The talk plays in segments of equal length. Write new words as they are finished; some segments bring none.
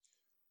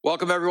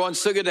Welcome, everyone.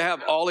 So good to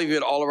have all of you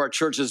at all of our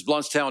churches,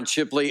 Blountstown,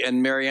 Chipley,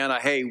 and Mariana.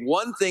 Hey,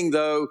 one thing,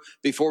 though,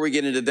 before we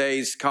get into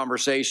today's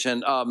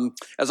conversation,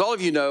 as all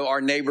of you know,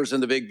 our neighbors in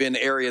the Big Bend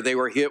area, they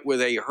were hit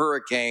with a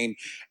hurricane.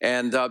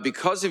 And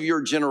because of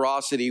your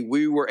generosity,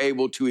 we were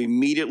able to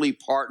immediately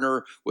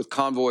partner with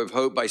Convoy of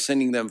Hope by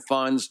sending them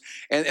funds.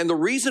 And the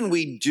reason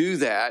we do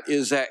that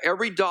is that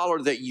every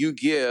dollar that you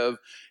give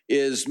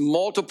is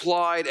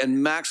multiplied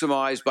and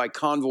maximized by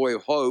Convoy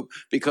of Hope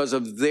because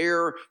of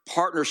their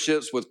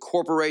partnerships with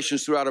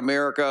corporations throughout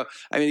America.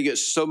 I mean, you get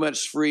so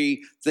much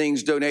free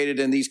things donated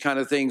and these kind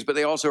of things, but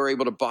they also are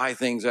able to buy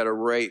things at a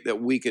rate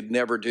that we could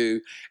never do.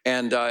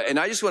 And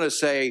I just want to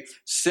say,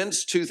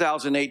 since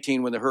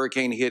 2018, when the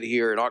hurricane hit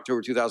here in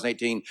October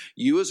 2018,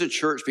 you as a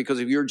church,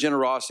 because of your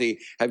generosity,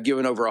 have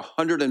given over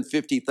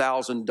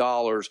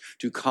 $150,000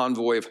 to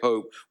Convoy of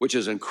Hope, which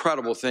is an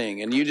incredible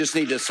thing. And you just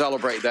need to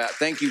celebrate that.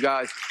 Thank you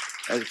guys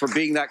for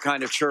being that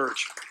kind of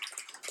church.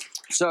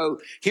 So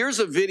here's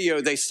a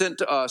video they sent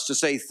to us to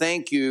say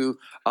thank you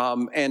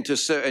and to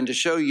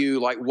show you,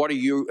 like, what are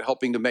you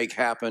helping to make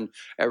happen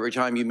every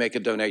time you make a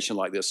donation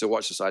like this. So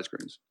watch the side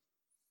screens.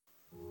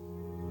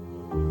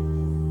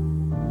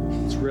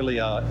 It's really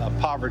a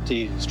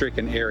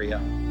poverty-stricken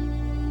area.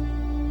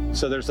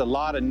 So there's a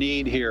lot of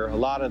need here. A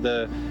lot of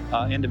the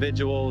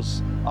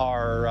individuals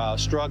are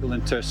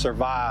struggling to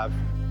survive.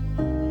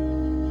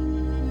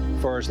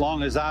 For as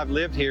long as I've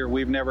lived here,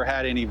 we've never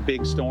had any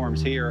big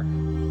storms here.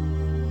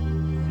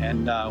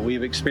 And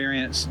we've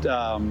experienced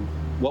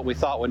what we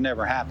thought would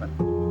never happen.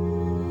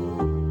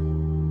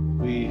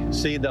 We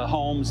see the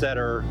homes that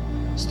are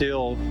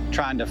still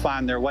trying to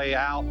find their way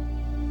out.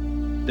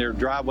 Their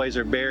driveways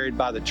are buried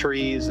by the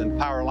trees and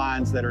power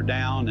lines that are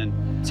down.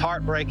 And it's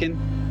heartbreaking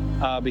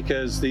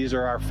because these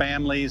are our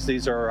families,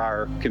 these are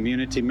our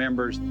community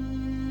members.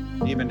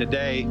 Even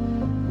today,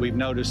 we've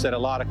noticed that a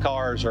lot of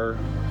cars or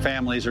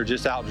families are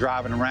just out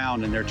driving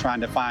around and they're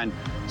trying to find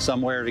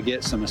somewhere to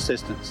get some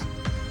assistance.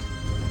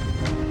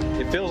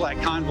 It feels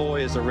like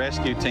Convoy is a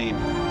rescue team.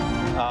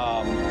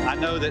 I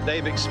know that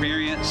they've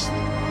experienced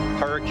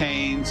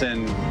hurricanes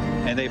and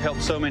they've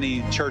helped so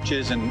many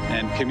churches and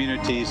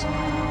communities.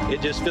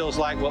 It just feels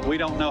like what we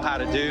don't know how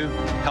to do,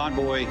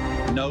 Convoy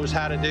knows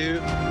how to do.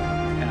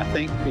 And I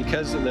think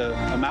because of the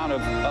amount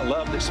of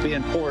love that's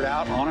being poured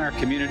out on our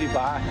community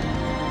by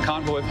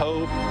Convoy of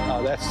Hope,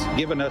 that's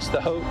given us the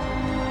hope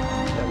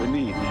that we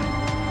need.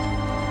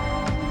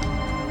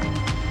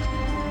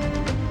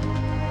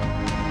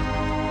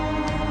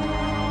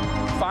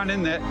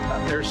 Finding that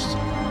there's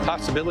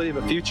possibility of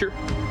a future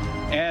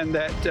and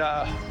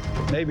that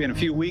maybe in a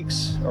few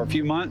weeks or a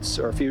few months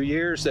or a few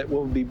years that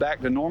we'll be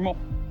back to normal.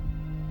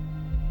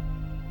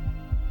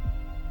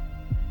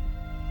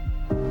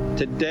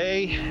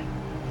 Today,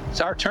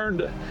 it's our turn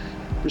to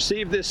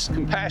receive this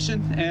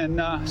compassion,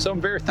 and so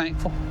I'm very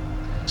thankful,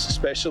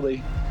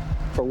 especially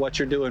for what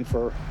you're doing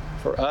for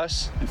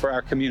us and for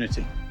our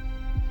community.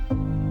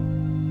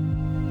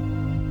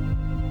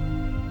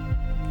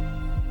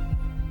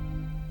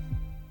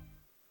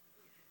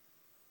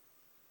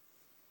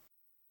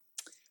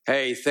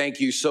 Hey, thank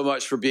you so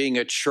much for being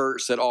a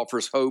church that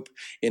offers hope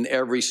in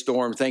every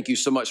storm. Thank you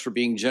so much for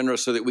being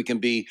generous so that we can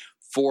be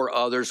for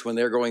others when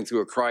they're going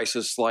through a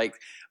crisis like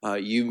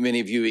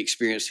many of you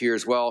experienced here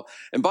as well.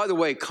 And by the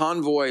way,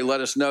 Convoy let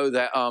us know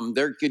that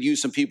they could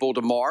use some people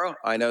tomorrow.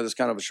 I know that's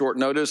kind of a short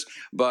notice,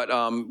 but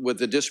with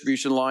the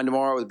distribution line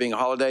tomorrow, with being a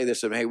holiday, they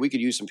said, hey, we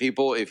could use some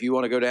people if you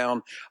want to go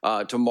down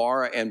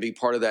tomorrow and be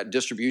part of that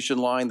distribution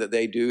line that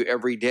they do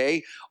every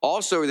day.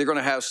 Also, they're going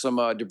to have some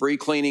debris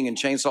cleaning and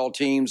chainsaw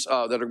teams that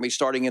are going to be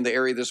starting in the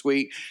area this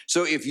week.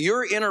 So if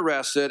you're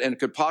interested and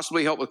could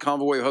possibly help with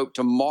Convoy of Hope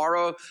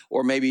tomorrow,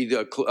 or maybe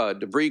the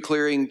debris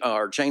clearing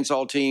or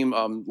chainsaw team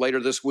later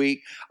this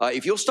week,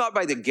 if you'll stop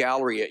by the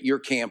gallery at your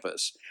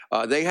campus,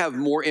 they have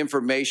more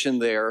information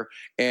there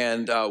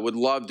and would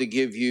love to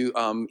give you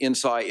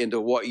insight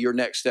into what your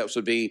next steps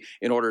would be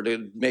in order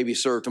to maybe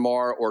serve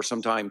tomorrow or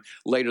sometime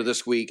later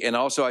this week. And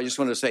also, I just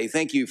want to say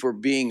thank you for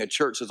being a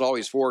church that's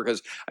always for,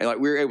 because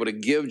we were able to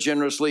give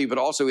generously, but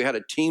also we had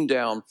a team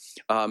down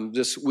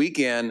this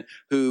weekend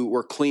who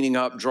were cleaning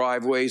up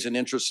driveways and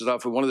entrance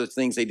stuff. And one of the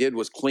things they did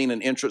was clean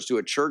an entrance to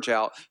a church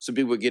out so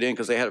people would get in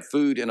because they had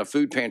food in a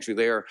food pantry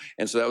there.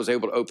 And so that was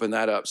able to open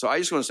that up. So I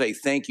just want to say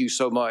thank you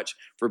so much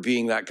for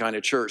being that kind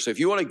of church. So if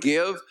you want to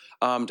give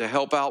to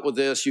help out with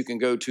this, you can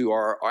go to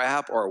our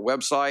app or our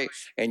website,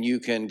 and you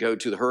can go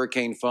to the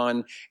Hurricane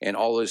Fund, and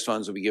all those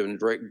funds will be given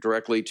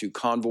directly to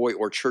Convoy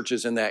or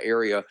churches in that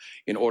area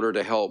in order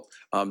to help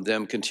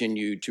them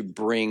continue to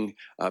bring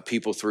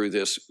people through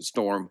this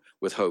storm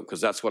with hope,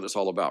 because that's what it's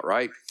all about,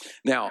 right?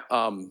 Now,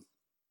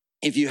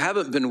 If you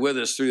haven't been with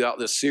us throughout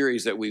this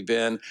series that we've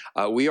been,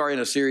 we are in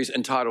a series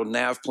entitled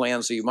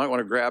NavPlan, so you might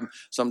want to grab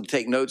some to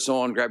take notes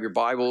on, grab your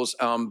Bibles.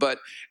 But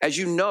as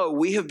you know,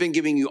 we have been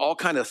giving you all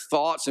kind of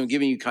thoughts and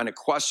giving you kind of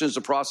questions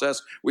to process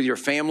with your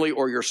family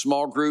or your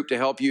small group to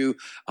help you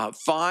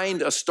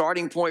find a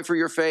starting point for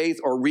your faith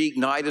or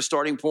reignite a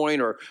starting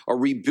point or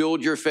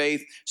rebuild your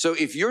faith. So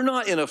if you're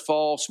not in a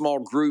fall small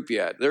group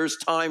yet, there's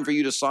time for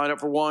you to sign up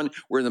for one.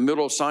 We're in the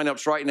middle of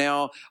signups right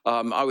now.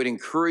 I would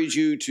encourage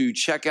you to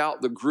check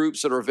out the groups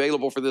that are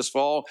available for this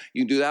fall.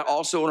 You can do that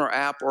also on our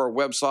app or our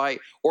website,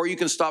 or you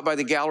can stop by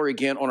the gallery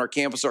again on our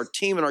campus. Our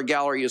team in our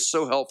gallery is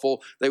so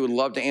helpful. They would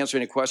love to answer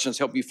any questions,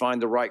 help you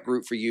find the right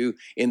group for you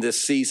in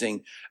this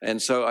season.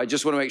 And so I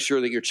just want to make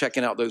sure that you're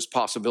checking out those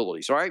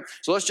possibilities. All right.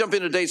 So let's jump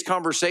into today's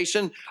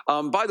conversation.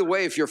 By the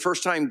way, if you're a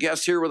first-time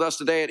guest here with us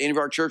today at any of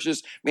our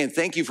churches, man,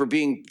 thank you for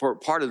being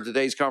part of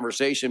today's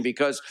conversation,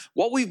 because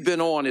what we've been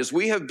on is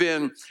we have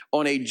been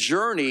on a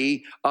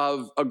journey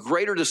of a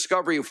greater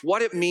discovery of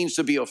what it means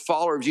to be a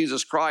follower of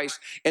Jesus Christ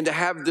and to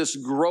have this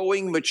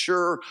growing,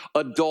 mature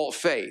adult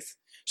faith.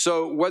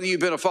 So whether you've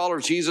been a follower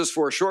of Jesus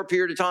for a short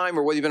period of time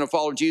or whether you've been a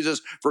follower of Jesus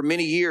for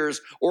many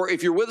years, or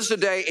if you're with us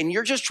today and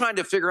you're just trying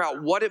to figure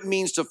out what it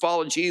means to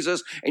follow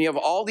Jesus and you have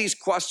all these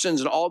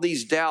questions and all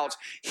these doubts,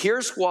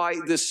 here's why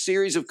this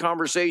series of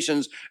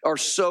conversations are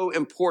so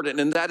important,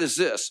 and that is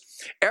this.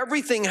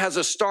 Everything has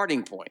a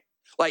starting point.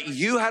 Like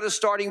you had a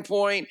starting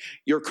point,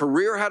 your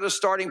career had a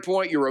starting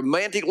point, your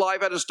romantic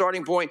life had a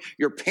starting point,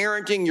 your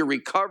parenting, your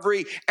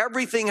recovery,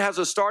 everything has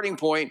a starting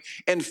point,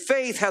 and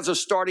faith has a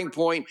starting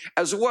point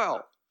as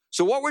well.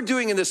 So what we're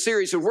doing in this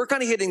series is we're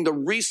kind of hitting the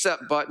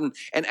reset button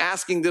and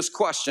asking this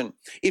question.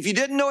 If you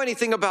didn't know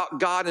anything about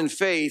God and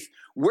faith,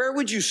 where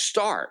would you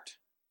start?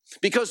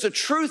 Because the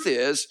truth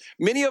is,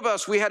 many of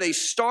us, we had a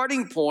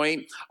starting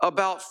point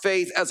about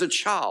faith as a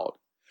child.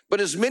 But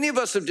as many of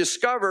us have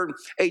discovered,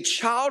 a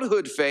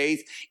childhood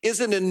faith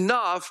isn't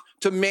enough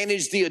to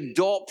manage the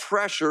adult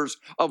pressures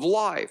of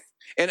life.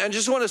 And I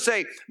just want to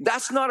say,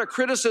 that's not a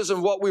criticism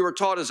of what we were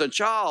taught as a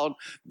child,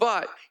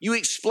 but you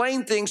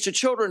explain things to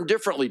children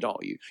differently,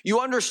 don't you?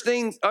 You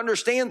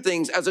understand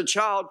things as a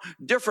child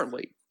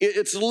differently.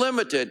 It's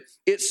limited.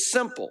 It's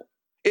simple.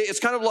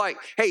 It's kind of like,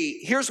 hey,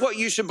 here's what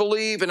you should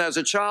believe. And as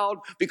a child,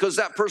 because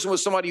that person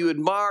was somebody you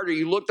admired or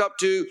you looked up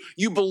to,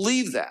 you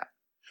believe that.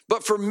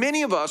 But for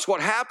many of us,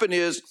 what happened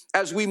is,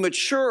 as we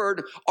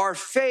matured, our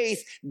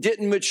faith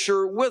didn't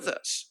mature with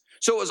us.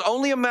 So it was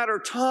only a matter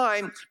of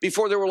time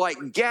before there were like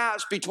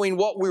gaps between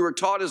what we were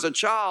taught as a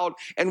child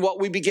and what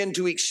we begin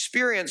to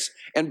experience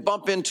and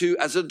bump into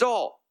as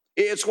adult.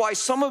 It's why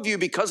some of you,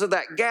 because of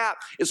that gap,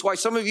 it's why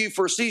some of you,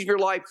 for a season of your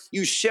life,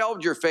 you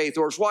shelved your faith,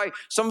 or it's why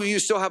some of you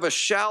still have a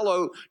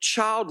shallow,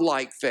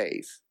 childlike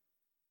faith.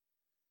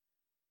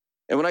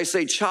 And when I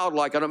say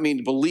childlike, I don't mean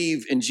to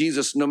believe in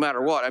Jesus no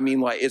matter what. I mean,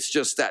 like, it's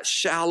just that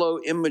shallow,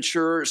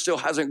 immature, still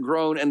hasn't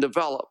grown and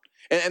developed.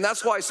 And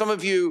that's why some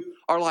of you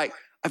are like,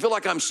 I feel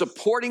like I'm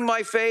supporting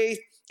my faith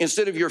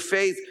instead of your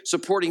faith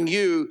supporting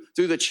you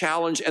through the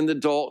challenge and the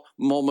adult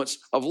moments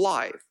of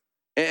life.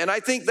 And I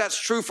think that's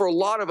true for a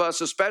lot of us,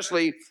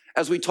 especially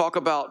as we talk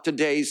about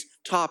today's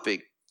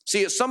topic.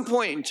 See, at some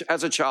point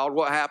as a child,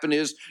 what happened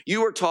is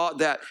you were taught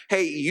that,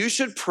 hey, you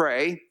should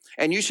pray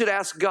and you should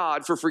ask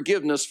God for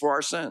forgiveness for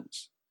our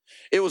sins.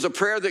 It was a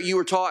prayer that you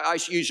were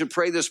taught, you should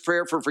pray this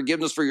prayer for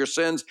forgiveness for your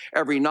sins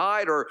every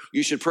night, or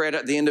you should pray it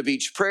at the end of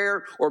each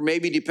prayer, or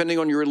maybe depending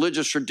on your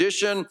religious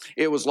tradition,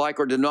 it was like,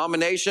 or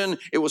denomination,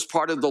 it was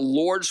part of the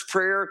Lord's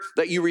Prayer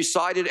that you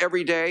recited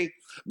every day.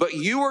 But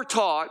you were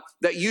taught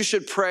that you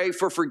should pray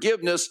for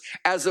forgiveness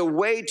as a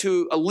way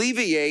to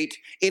alleviate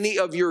any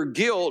of your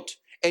guilt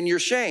and your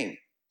shame.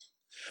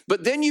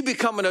 But then you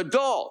become an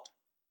adult,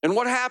 and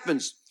what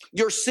happens?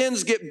 Your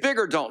sins get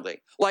bigger, don't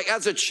they? Like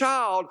as a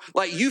child,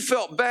 like you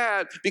felt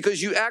bad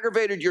because you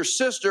aggravated your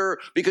sister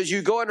because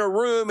you go in her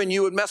room and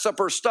you would mess up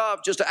her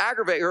stuff just to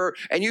aggravate her,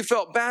 and you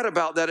felt bad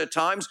about that at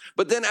times.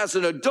 But then as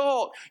an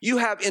adult, you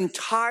have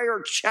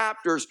entire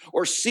chapters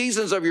or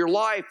seasons of your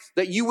life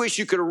that you wish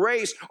you could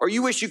erase or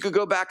you wish you could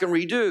go back and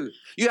redo.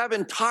 You have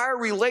entire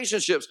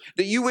relationships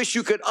that you wish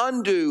you could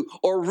undo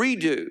or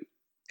redo.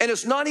 And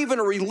it's not even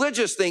a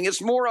religious thing.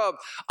 It's more of,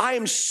 I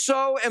am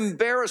so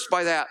embarrassed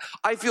by that.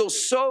 I feel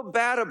so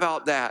bad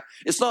about that.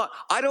 It's not,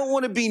 I don't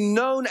want to be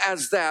known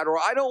as that, or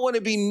I don't want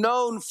to be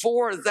known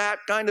for that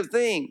kind of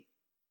thing.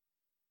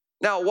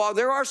 Now, while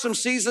there are some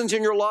seasons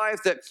in your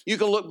life that you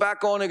can look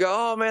back on and go,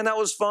 oh man, that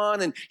was fun,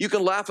 and you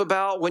can laugh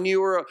about when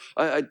you were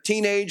a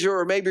teenager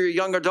or maybe a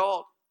young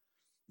adult,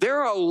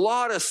 there are a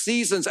lot of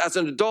seasons as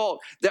an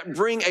adult that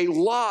bring a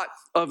lot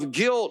of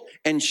guilt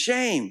and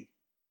shame.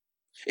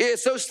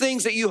 It's those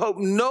things that you hope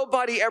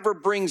nobody ever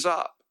brings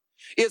up.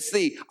 It's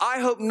I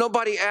hope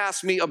nobody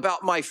asks me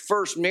about my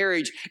first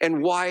marriage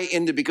and why it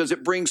ended, because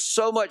it brings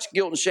so much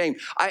guilt and shame.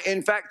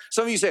 In fact,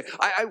 some of you say,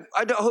 I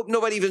hope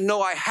nobody even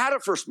know I had a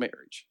first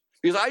marriage,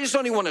 because I just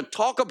don't even want to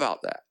talk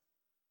about that.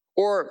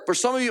 Or for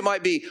some of you, it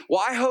might be,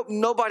 well, I hope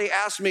nobody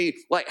asks me,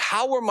 like,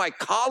 how were my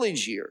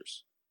college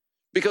years?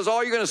 Because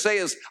all you're going to say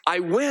is,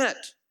 I went.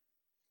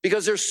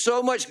 because there's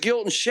so much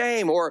guilt and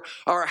shame. Or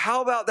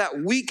how about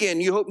that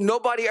weekend? You hope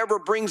nobody ever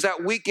brings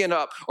that weekend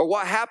up. Or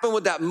what happened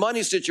with that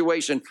money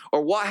situation?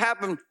 Or what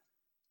happened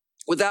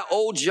with that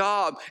old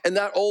job and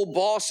that old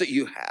boss that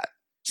you had?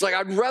 It's like,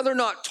 I'd rather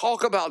not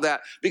talk about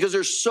that because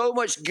there's so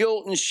much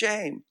guilt and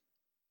shame.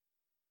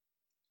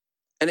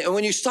 And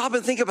when you stop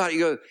and think about it, you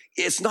go,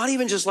 it's not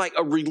even just like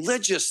a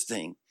religious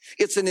thing.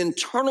 It's an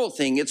internal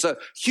thing. It's a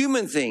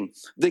human thing.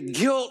 The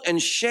guilt and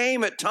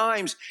shame at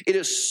times, it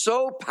is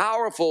so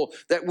powerful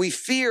that we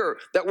fear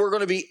that we're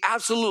going to be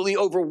absolutely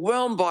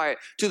overwhelmed by it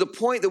to the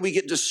point that we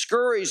get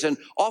discouraged and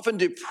often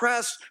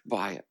depressed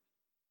by it.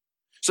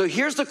 So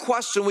here's the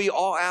question we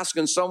all ask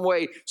in some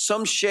way,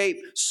 some shape,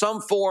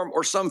 some form,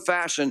 or some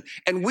fashion.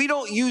 And we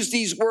don't use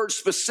these words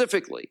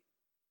specifically.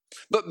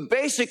 But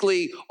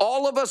basically,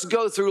 all of us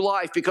go through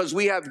life because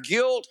we have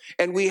guilt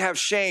and we have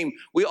shame.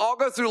 We all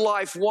go through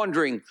life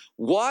wondering,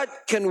 what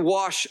can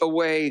wash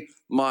away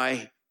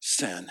my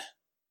sin?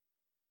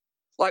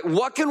 Like,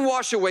 what can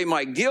wash away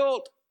my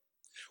guilt?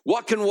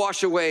 What can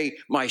wash away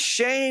my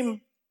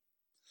shame?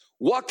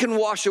 What can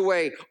wash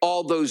away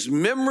all those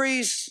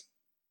memories?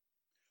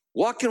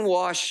 What can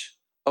wash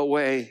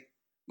away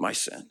my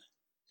sin?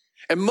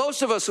 And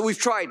most of us, we've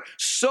tried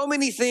so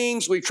many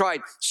things. We've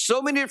tried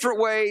so many different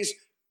ways.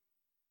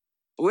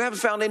 But we haven't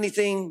found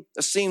anything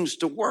that seems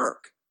to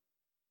work.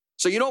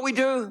 So you know what we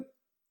do?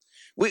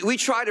 We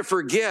try to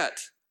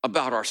forget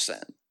about our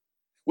sin.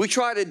 We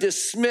try to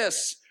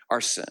dismiss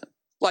our sin.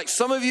 Like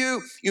some of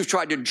you, you've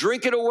tried to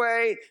drink it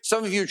away.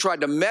 Some of you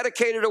tried to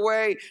medicate it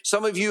away.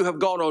 Some of you have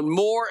gone on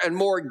more and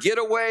more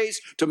getaways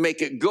to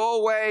make it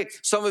go away.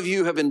 Some of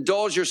you have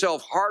indulged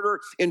yourself harder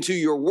into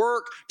your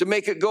work to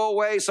make it go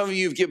away. Some of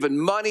you have given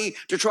money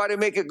to try to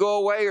make it go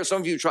away. Or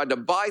some of you tried to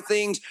buy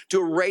things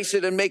to erase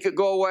it and make it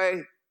go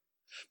away.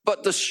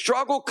 But the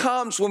struggle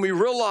comes when we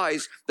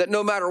realize that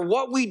no matter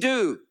what we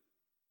do,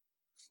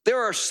 there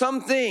are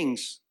some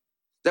things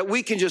that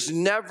we can just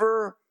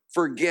never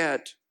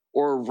forget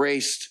or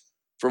erase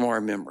from our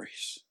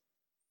memories.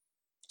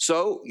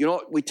 So, you know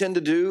what we tend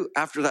to do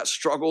after that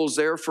struggle is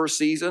there for a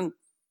season?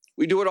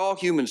 We do what all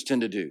humans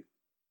tend to do.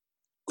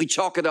 We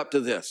chalk it up to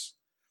this.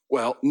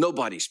 Well,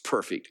 nobody's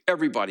perfect.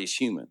 Everybody's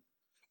human.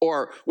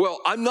 Or,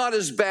 well, I'm not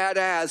as bad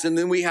as, and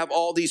then we have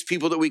all these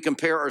people that we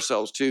compare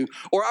ourselves to.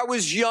 Or I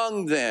was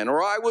young then,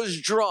 or I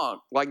was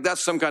drunk, like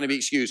that's some kind of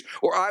excuse.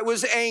 Or I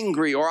was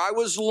angry, or I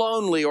was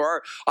lonely,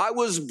 or I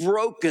was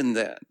broken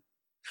then.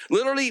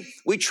 Literally,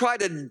 we try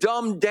to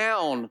dumb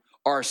down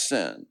our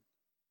sin.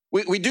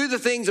 We do the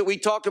things that we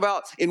talked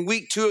about in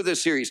week 2 of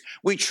this series.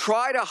 We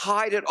try to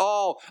hide it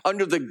all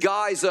under the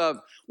guise of,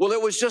 well,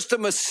 it was just a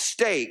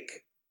mistake.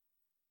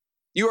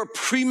 You're a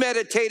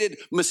premeditated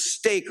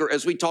mistaker,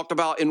 as we talked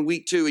about in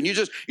week 2. And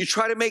you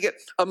try to make it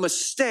a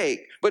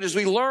mistake. But as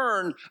we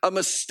learn, a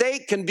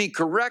mistake can be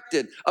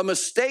corrected. A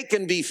mistake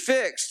can be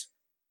fixed.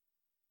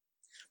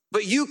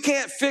 But you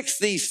can't fix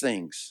these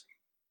things.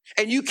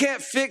 And you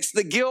can't fix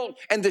the guilt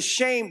and the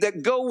shame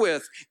that go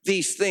with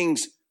these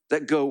things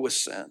that go with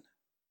sin.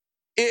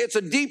 It's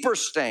a deeper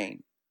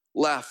stain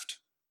left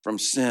from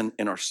sin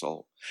in our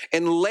soul.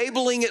 And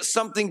labeling it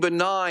something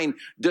benign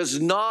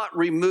does not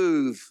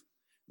remove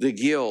the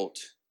guilt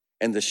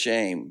and the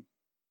shame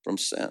from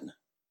sin.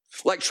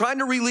 Like trying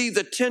to relieve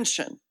the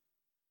tension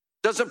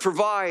doesn't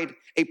provide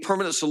a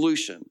permanent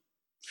solution.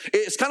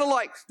 It's kind of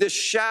like this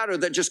shadow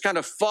that just kind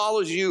of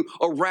follows you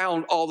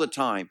around all the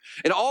time.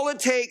 And all it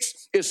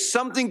takes is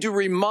something to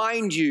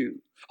remind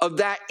you of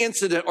that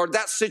incident or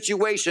that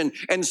situation.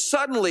 And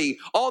suddenly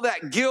all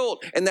that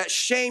guilt and that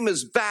shame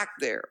is back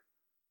there.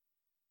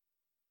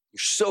 You're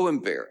so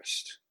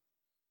embarrassed,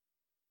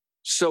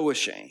 so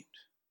ashamed.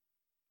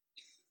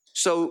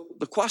 So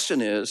the question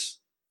is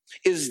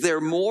there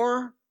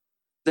more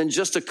than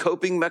just a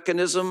coping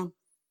mechanism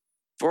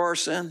for our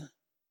sin?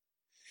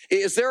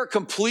 Is there a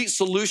complete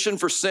solution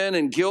for sin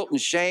and guilt and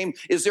shame?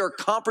 Is there a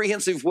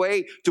comprehensive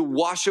way to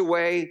wash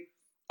away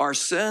our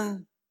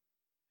sin?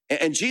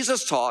 And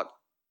Jesus taught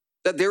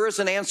that there is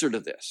an answer to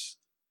this.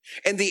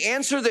 And the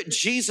answer that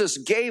Jesus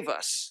gave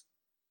us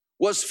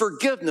was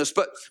forgiveness.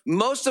 But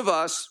most of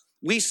us,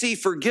 we see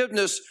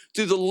forgiveness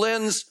through the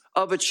lens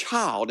of a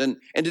child. And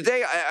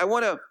today I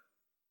want to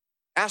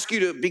ask you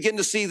to begin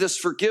to see this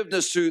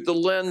forgiveness through the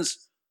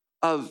lens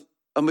of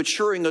a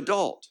maturing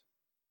adult.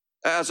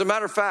 As a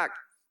matter of fact,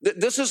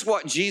 this is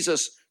what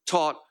Jesus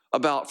taught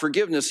about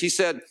forgiveness. He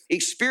said,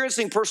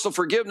 experiencing personal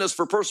forgiveness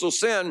for personal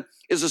sin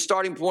is a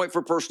starting point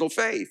for personal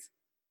faith.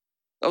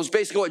 That was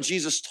basically what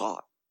Jesus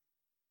taught.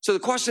 So the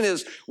question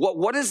is,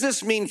 what does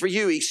this mean for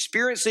you?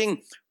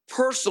 Experiencing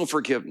personal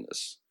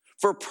forgiveness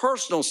for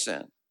personal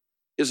sin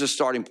is a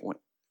starting point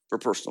for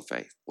personal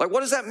faith. Like,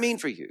 what does that mean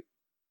for you?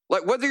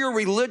 Like, whether you're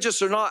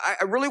religious or not,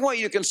 I really want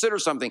you to consider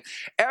something.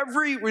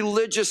 Every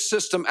religious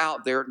system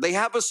out there, they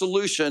have a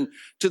solution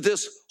to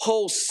this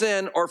whole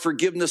sin or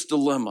forgiveness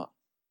dilemma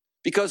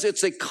because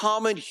it's a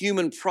common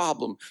human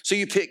problem. So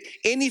you pick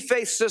any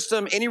faith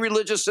system, any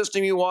religious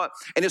system you want,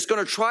 and it's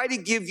going to try to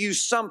give you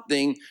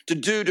something to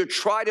do to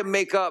try to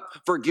make up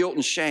for guilt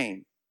and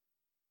shame.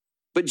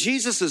 But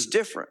Jesus is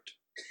different.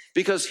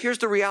 Because here's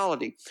the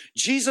reality.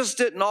 Jesus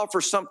didn't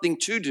offer something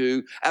to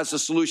do as a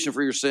solution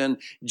for your sin.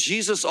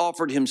 Jesus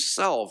offered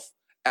himself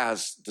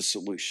as the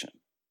solution.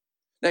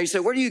 Now you say,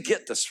 where do you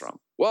get this from?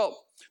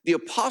 Well, the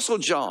Apostle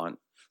John,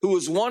 who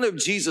was one of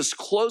Jesus'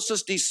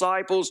 closest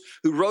disciples,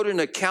 who wrote an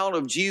account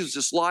of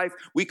Jesus' life.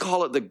 We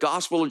call it the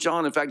Gospel of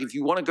John. In fact, if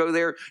you want to go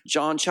there,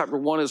 John chapter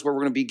 1 is where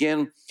we're going to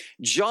begin.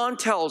 John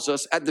tells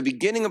us at the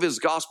beginning of his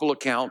gospel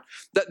account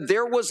that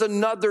there was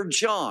another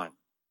John.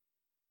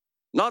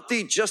 Not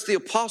just the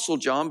Apostle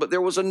John, but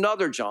there was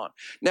another John.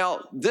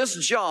 Now, this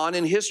John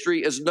in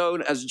history is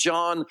known as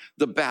John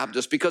the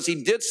Baptist because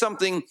he did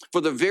something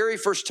for the very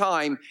first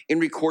time in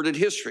recorded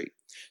history.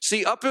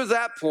 See, up to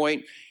that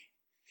point,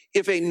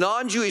 if a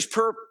non-Jewish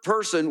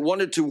person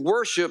wanted to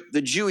worship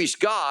the Jewish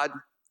God,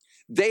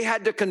 they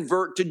had to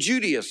convert to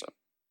Judaism.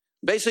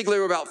 Basically, there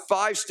were about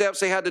 5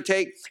 steps they had to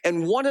take,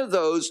 and one of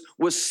those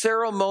was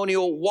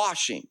ceremonial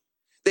washing.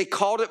 They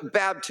called it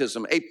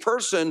baptism. A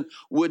person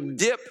would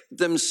dip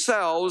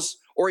themselves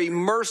or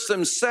immerse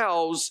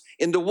themselves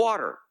into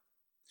water.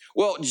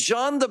 Well,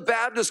 John the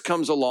Baptist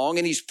comes along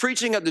and he's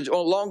preaching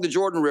along the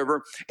Jordan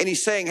River and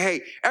he's saying,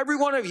 hey, every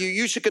one of you,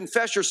 you should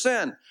confess your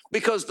sin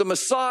because the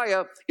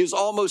Messiah is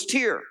almost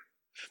here.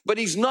 But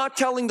he's not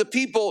telling the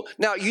people,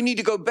 now you need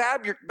to go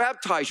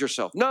baptize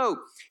yourself. No,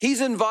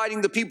 he's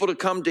inviting the people to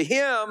come to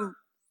him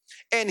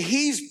and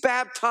he's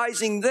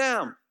baptizing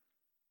them.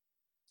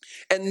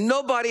 And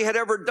nobody had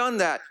ever done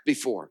that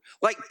before.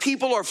 Like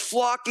people are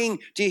flocking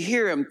to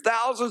hear him.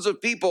 Thousands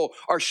of people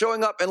are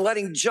showing up and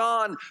letting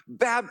John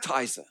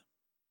baptize them.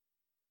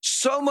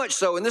 So much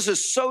so, and this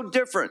is so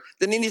different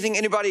than anything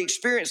anybody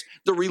experienced.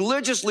 The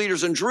religious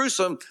leaders in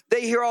Jerusalem,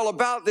 they hear all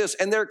about this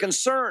and they're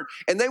concerned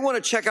and they want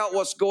to check out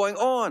what's going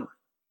on.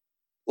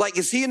 Like,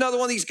 is he another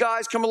one of these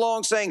guys come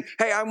along saying,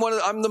 hey,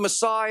 I'm the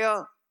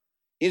Messiah?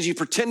 Is he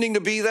pretending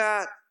to be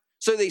that?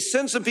 So they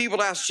send some people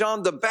to ask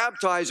John the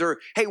Baptizer,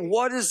 hey,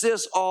 what is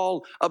this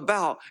all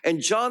about? And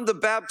John the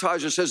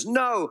Baptizer says,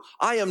 no,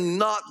 I am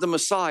not the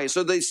Messiah.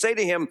 So they say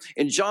to him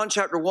in John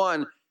chapter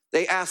 1,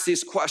 they ask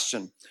this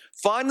question.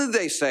 Finally,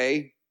 they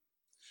say,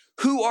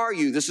 who are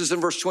you? This is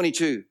in verse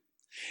 22.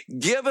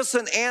 Give us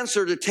an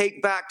answer to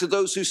take back to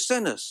those who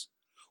sent us.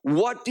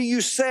 What do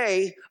you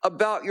say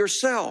about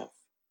yourself?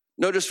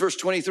 Notice verse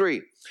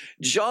 23.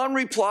 John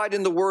replied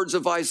in the words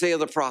of Isaiah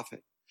the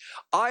prophet.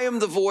 I am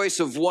the voice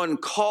of one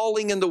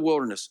calling in the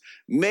wilderness.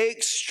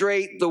 Make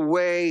straight the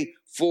way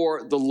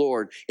for the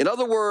Lord. In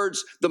other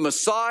words, the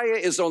Messiah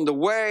is on the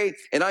way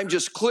and I'm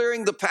just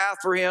clearing the path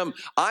for him.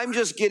 I'm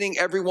just getting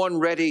everyone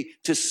ready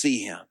to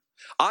see him.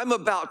 I'm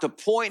about to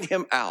point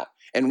him out.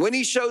 And when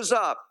he shows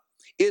up,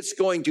 it's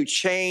going to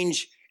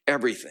change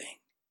everything.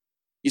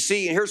 You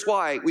see, and here's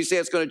why we say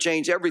it's going to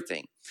change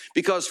everything.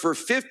 Because for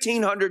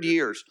 1,500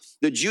 years,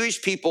 the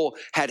Jewish people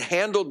had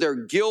handled their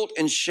guilt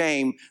and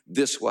shame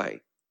this way.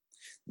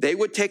 They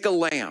would take a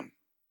lamb,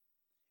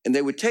 and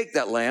they would take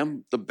that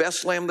lamb, the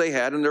best lamb they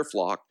had in their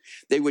flock,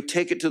 they would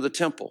take it to the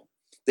temple.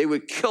 They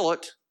would kill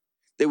it,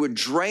 they would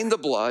drain the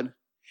blood,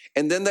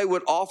 and then they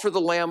would offer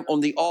the lamb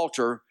on the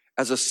altar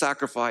as a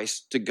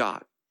sacrifice to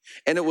God.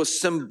 And it was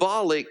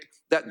symbolic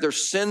that their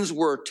sins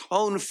were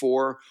atoned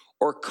for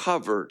or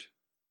covered.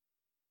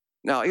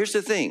 Now, here's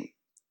the thing.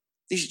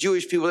 These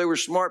Jewish people, they were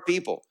smart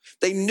people.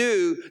 They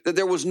knew that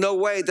there was no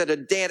way that a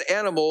dead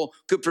animal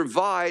could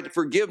provide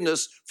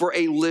forgiveness for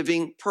a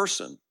living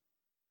person.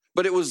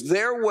 But it was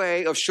their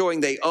way of showing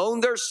they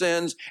owned their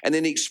sins and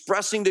then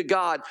expressing to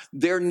God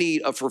their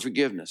need for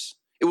forgiveness.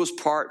 It was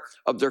part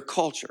of their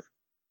culture.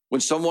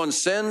 When someone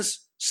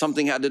sins,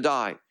 something had to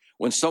die.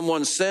 When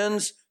someone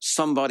sins,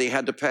 somebody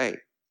had to pay.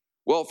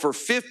 Well, for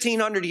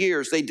 1,500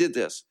 years, they did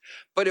this,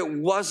 but it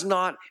was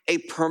not a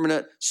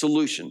permanent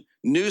solution.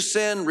 New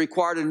sin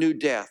required a new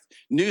death.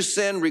 New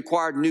sin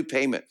required new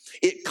payment.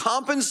 It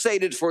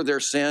compensated for their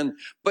sin,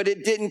 but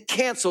it didn't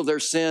cancel their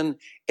sin,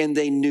 and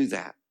they knew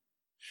that.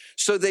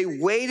 So they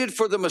waited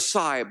for the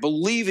Messiah,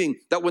 believing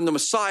that when the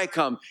Messiah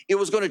come, it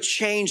was going to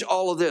change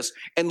all of this.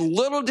 And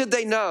little did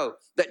they know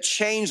that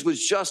change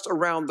was just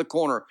around the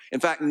corner. In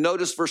fact,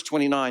 notice verse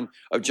 29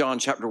 of John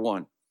chapter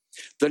 1.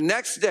 The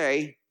next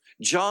day,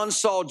 John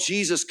saw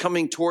Jesus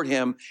coming toward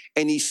him,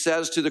 and he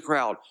says to the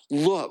crowd,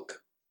 look,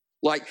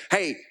 like,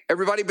 hey,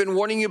 everybody been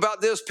warning you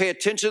about this. Pay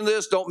attention to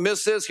this. Don't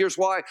miss this. Here's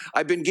why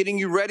I've been getting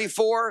you ready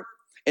for.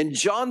 And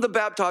John the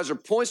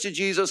Baptizer points to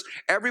Jesus.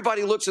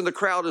 Everybody looks in the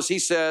crowd as he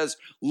says,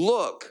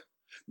 look,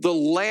 the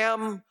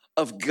Lamb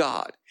of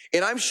God.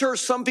 And I'm sure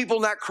some people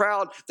in that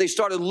crowd, they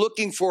started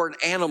looking for an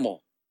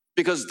animal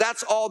because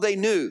that's all they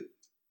knew.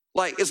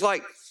 Like, it's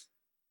like,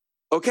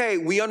 okay,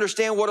 we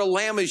understand what a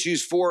lamb is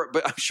used for,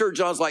 but I'm sure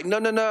John's like,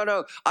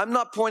 no. I'm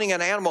not pointing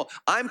at an animal.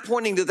 I'm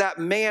pointing to that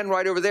man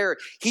right over there.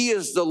 He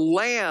is the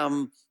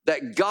lamb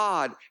that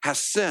God has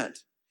sent.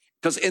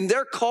 Because in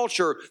their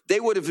culture,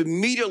 they would have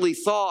immediately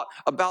thought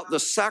about the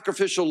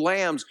sacrificial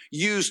lambs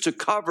used to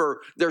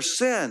cover their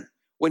sin.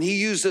 When he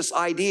used this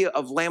idea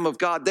of Lamb of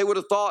God, they would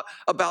have thought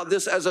about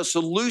this as a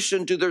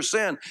solution to their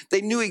sin. They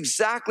knew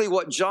exactly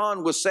what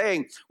John was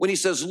saying when he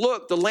says,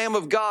 look, the Lamb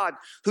of God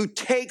who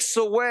takes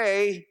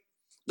away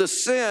the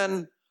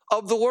sin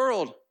of the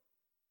world.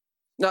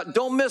 Now,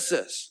 don't miss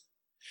this.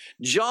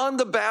 John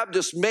the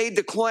Baptist made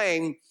the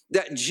claim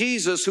that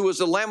Jesus, who was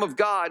the Lamb of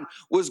God,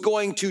 was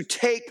going to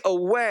take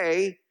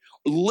away,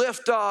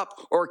 lift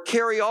up, or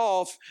carry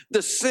off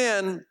the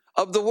sin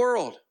of the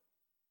world.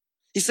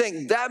 He's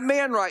saying that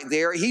man right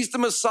there, he's the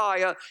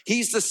Messiah,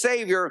 he's the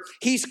Savior.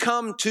 He's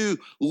come to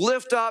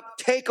lift up,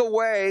 take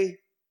away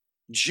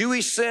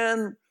Jewish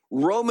sin,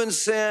 Roman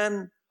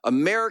sin,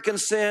 American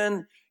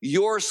sin,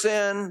 your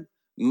sin,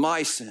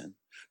 my sin.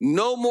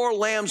 No more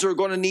lambs are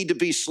going to need to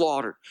be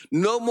slaughtered.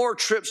 No more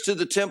trips to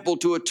the temple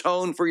to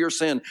atone for your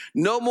sin.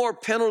 No more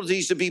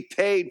penalties to be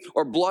paid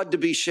or blood to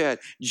be shed.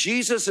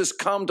 Jesus has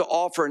come to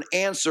offer an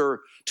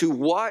answer to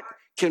what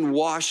can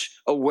wash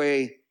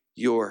away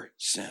your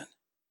sin.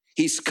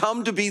 He's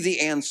come to be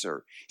the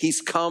answer. He's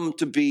come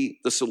to be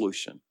the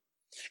solution.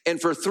 And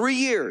for 3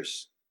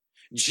 years,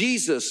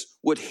 Jesus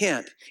would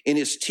hint in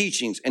his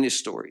teachings and his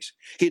stories.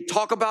 He'd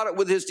talk about it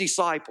with his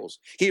disciples.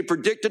 He had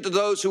predicted to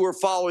those who were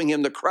following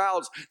him, the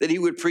crowds that he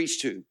would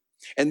preach to.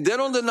 And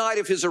then on the night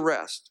of his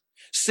arrest,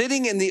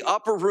 sitting in the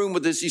upper room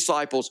with his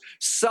disciples,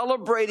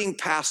 celebrating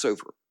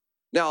Passover.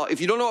 Now,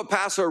 if you don't know what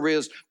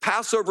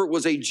Passover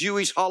was a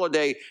Jewish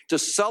holiday to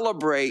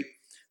celebrate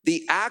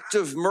the act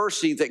of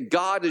mercy that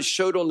God has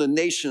showed on the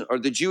nation or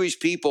the Jewish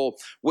people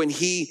when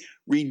he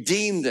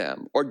redeemed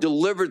them or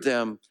delivered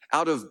them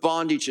out of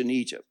bondage in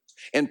Egypt.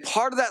 And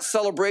part of that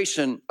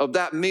celebration of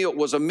that meal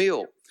was a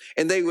meal.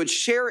 And they would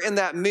share in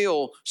that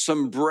meal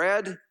some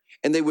bread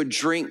and they would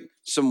drink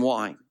some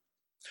wine.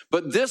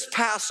 But this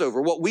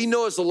Passover, what we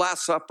know as the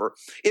Last Supper,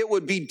 it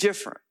would be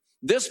different.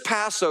 This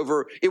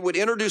Passover, it would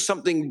introduce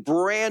something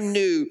brand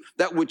new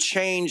that would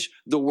change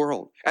the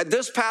world. At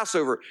this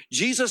Passover,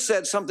 Jesus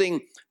said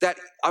something that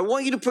I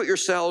want you to put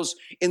yourselves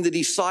in the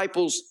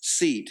disciples'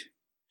 seat.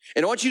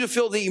 And I want you to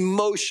feel the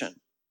emotion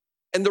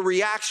and the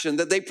reaction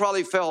that they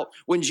probably felt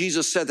when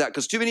Jesus said that.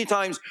 Because too many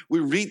times we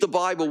read the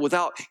Bible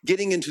without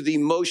getting into the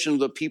emotion of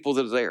the people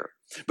that are there.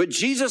 But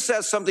Jesus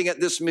says something at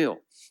this meal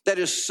that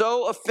is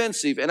so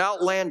offensive and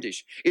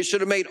outlandish, it should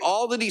have made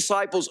all the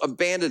disciples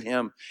abandon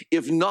him,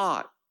 if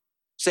not,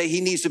 say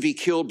he needs to be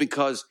killed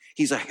because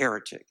he's a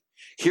heretic.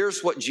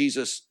 Here's what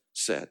Jesus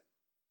said.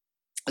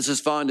 This is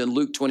found in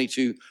Luke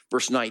 22,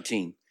 verse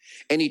 19.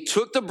 And he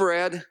took the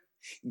bread,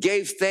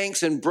 gave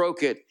thanks and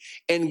broke it,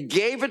 and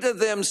gave it to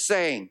them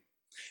saying,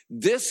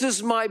 this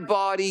is my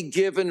body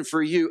given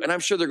for you. And I'm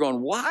sure they're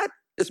going, what?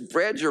 This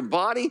bread's your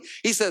body?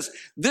 He says,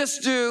 this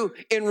do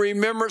in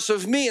remembrance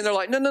of me. And they're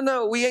like,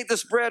 no, we ate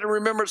this bread in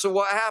remembrance of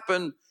what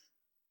happened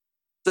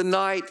the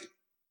night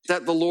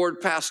that the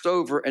Lord passed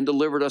over and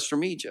delivered us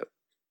from Egypt.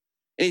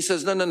 And he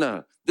says,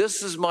 no,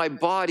 this is my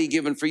body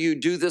given for you.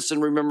 Do this in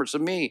remembrance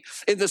of me.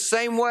 In the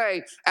same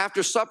way,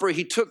 after supper,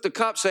 he took the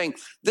cup saying,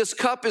 this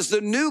cup is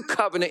the new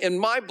covenant in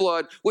my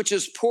blood, which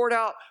is poured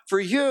out for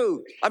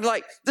you. I'm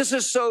like, this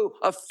is so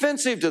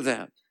offensive to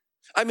them.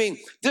 I mean,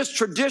 this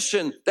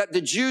tradition that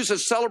the Jews have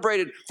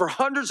celebrated for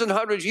hundreds and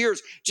hundreds of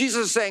years,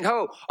 Jesus is saying,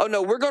 oh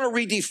no, we're going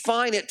to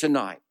redefine it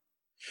tonight.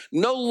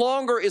 No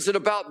longer is it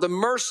about the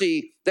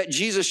mercy that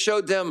Jesus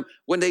showed them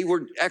when they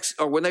were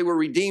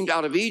redeemed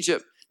out of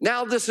Egypt.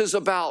 Now this is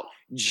about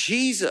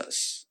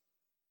Jesus.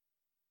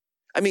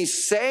 I mean,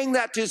 saying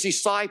that to his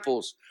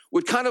disciples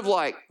would kind of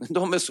like,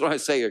 don't miss what I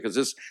say here, because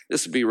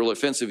this would be real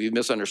offensive if you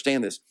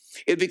misunderstand this.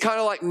 It'd be kind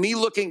of like me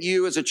looking at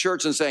you as a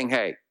church and saying,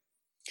 hey,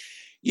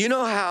 you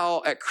know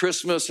how at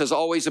Christmas has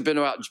always been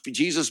about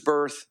Jesus'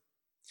 birth?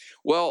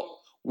 Well,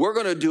 we're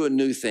going to do a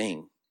new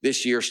thing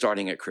this year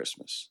starting at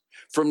Christmas.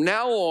 From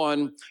now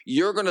on,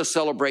 you're going to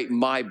celebrate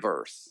my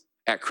birth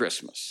at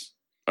Christmas,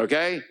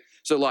 okay?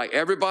 So like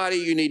everybody,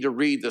 you need to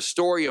read the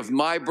story of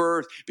my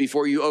birth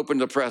before you open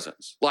the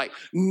presents. Like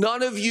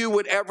none of you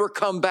would ever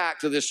come back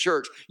to this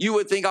church. You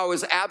would think I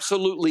was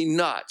absolutely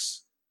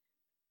nuts.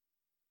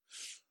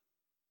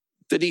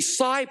 The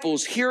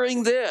disciples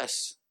hearing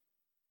this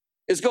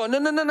is going,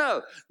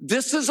 no.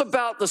 This is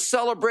about the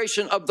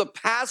celebration of the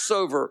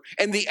Passover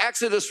and the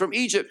Exodus from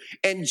Egypt.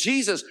 And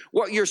Jesus,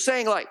 what you're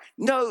saying like,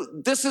 no,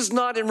 this is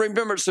not in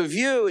remembrance of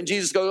you. And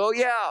Jesus goes, oh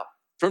yeah,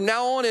 from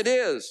now on it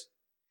is.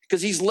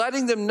 Because he's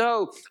letting them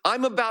know,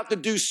 I'm about to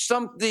do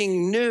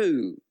something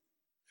new.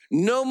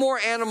 No more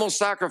animal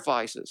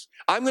sacrifices.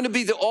 I'm going to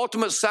be the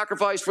ultimate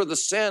sacrifice for the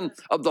sin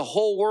of the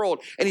whole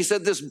world. And he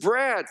said, this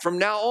bread from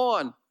now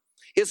on,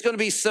 it's going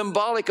to be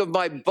symbolic of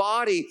my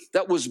body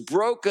that was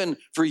broken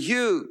for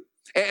you.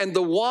 And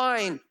the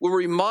wine will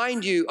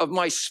remind you of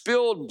my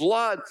spilled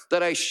blood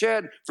that I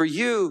shed for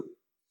you.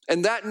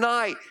 And that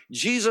night,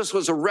 Jesus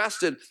was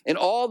arrested, and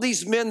all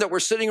these men that were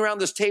sitting around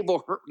this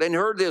table and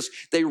heard this,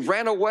 they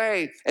ran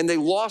away and they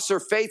lost their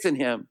faith in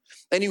him.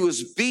 And he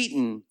was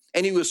beaten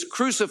and he was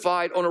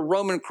crucified on a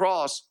Roman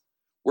cross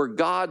where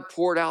God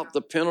poured out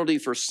the penalty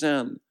for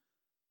sin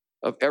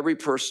of every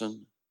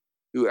person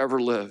who ever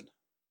lived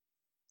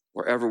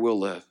or ever will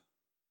live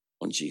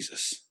on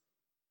Jesus.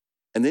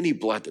 And then he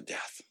bled to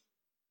death.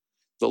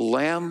 The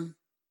Lamb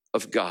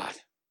of God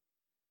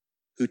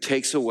who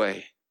takes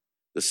away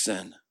the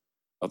sin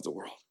of the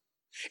world.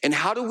 And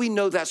how do we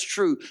know that's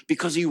true?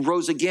 Because he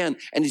rose again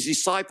and his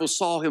disciples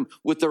saw him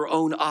with their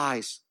own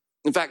eyes.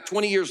 In fact,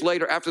 20 years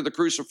later, after the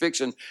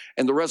crucifixion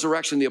and the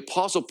resurrection, the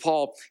Apostle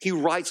Paul, he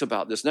writes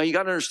about this. Now, you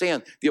got to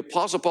understand, the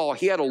Apostle Paul,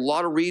 he had a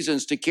lot of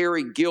reasons to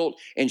carry guilt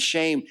and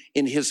shame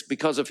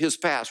because of his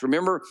past.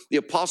 Remember, the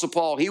Apostle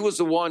Paul, he was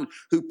the one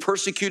who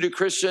persecuted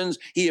Christians.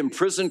 He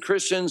imprisoned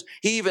Christians.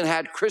 He even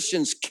had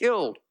Christians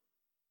killed.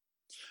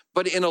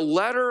 But in a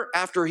letter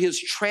after his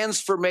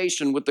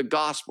transformation with the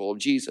gospel of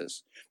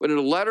Jesus, but in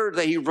a letter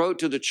that he wrote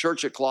to the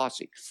church at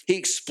Colossae, he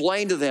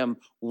explained to them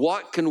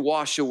what can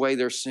wash away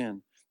their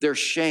sin, their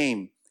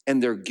shame,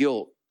 and their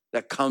guilt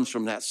that comes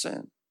from that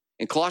sin.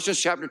 In Colossians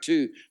chapter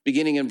 2,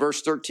 beginning in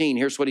verse 13,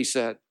 here's what he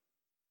said.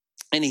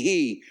 And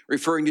he,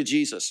 referring to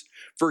Jesus,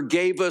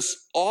 forgave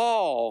us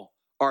all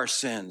our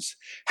sins,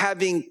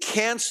 having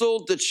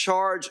canceled the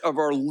charge of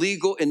our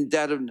legal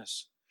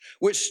indebtedness,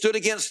 which stood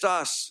against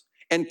us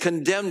and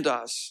condemned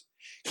us.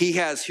 He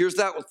has, here's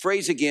that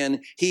phrase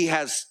again, he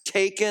has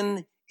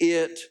taken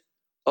it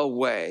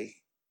away,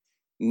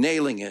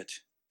 nailing it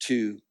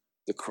to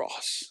the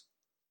cross.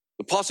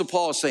 The Apostle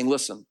Paul is saying,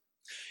 listen,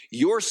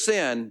 your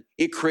sin,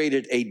 it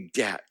created a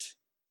debt.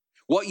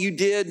 What you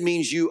did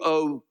means you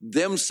owe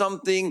them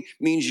something,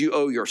 means you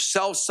owe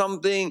yourself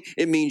something.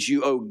 It means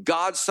you owe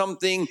God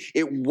something.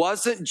 It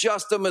wasn't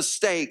just a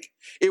mistake.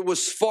 It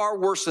was far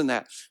worse than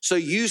that. So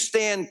you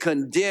stand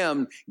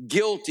condemned,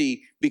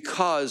 guilty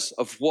because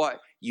of what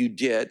you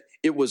did.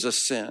 It was a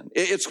sin.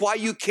 It's why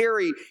you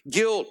carry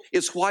guilt.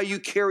 It's why you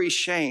carry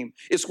shame.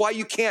 It's why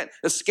you can't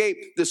escape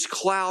this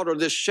cloud or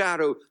this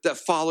shadow that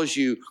follows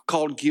you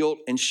called guilt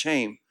and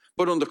shame.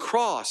 But on the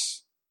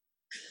cross,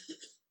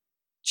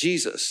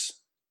 Jesus,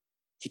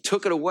 he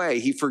took it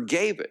away. He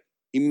forgave it.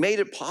 He made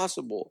it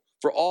possible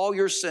for all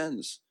your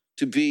sins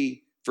to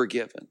be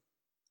forgiven.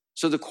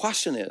 So the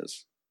question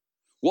is,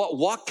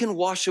 what can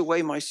wash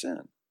away my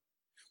sin?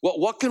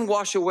 What can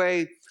wash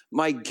away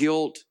my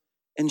guilt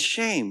and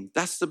shame?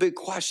 That's the big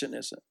question,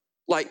 isn't it?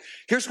 Like,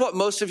 here's what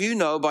most of you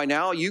know by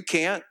now. You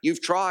can't.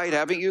 You've tried,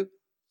 haven't you?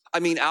 I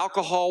mean,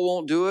 alcohol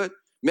won't do it.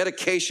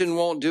 Medication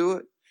won't do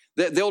it.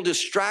 They'll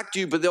distract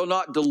you, but they'll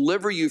not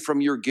deliver you from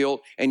your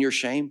guilt and your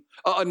shame.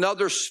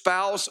 Another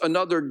spouse,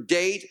 another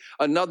date,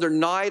 another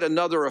night,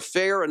 another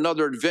affair,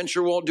 another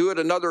adventure won't do it.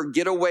 Another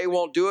getaway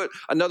won't do it.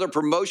 Another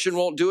promotion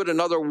won't do it.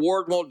 Another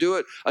award won't do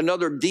it.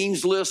 Another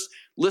dean's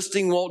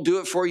listing won't do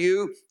it for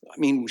you. I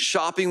mean,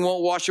 shopping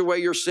won't wash away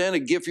your sin. A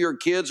gift for your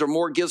kids or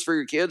more gifts for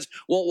your kids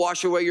won't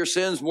wash away your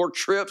sins. More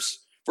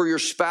trips for your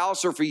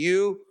spouse or for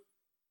you,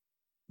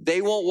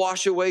 they won't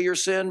wash away your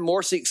sin.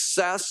 More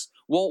success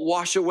won't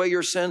wash away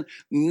your sin.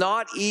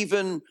 Not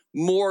even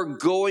more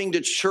going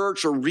to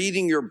church or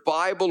reading your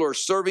Bible or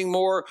serving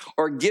more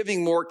or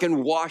giving more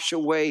can wash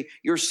away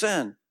your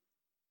sin.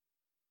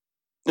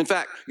 In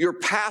fact, your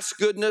past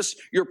goodness,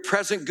 your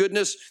present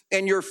goodness,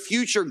 and your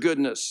future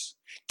goodness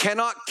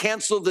cannot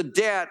cancel the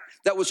debt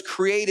that was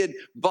created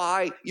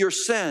by your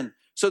sin.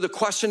 So the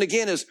question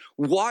again is,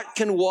 what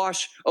can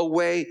wash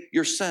away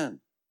your sin?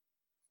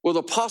 Well,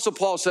 the Apostle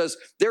Paul says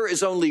there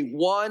is only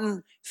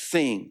one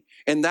thing,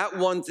 and that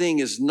one thing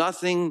is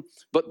nothing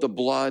but the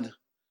blood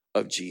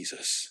of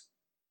Jesus.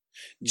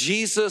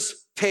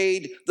 Jesus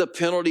paid the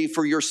penalty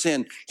for your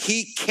sin.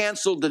 He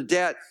canceled the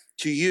debt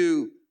to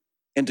you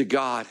and to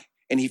God,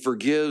 and he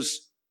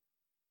forgives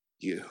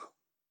you.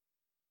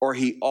 Or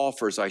he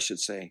offers, I should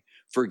say,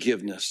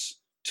 forgiveness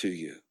to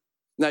you.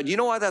 Now, do you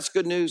know why that's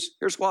good news?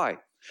 Here's why.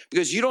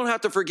 Because you don't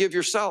have to forgive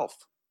yourself.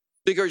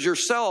 Because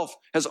yourself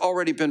has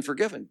already been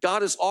forgiven.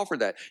 God has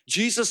offered that.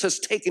 Jesus has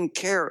taken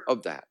care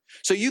of that.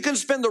 So you can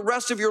spend the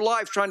rest of your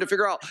life trying to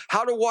figure out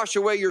how to wash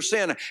away your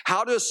sin,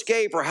 how to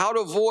escape or how to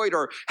avoid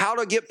or how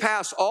to get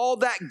past all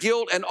that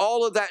guilt and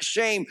all of that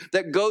shame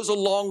that goes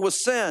along with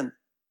sin.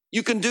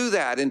 You can do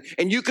that.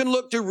 And you can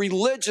look to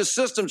religious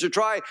systems to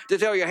try to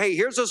tell you, hey,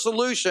 here's a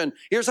solution.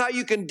 Here's how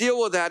you can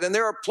deal with that. And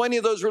there are plenty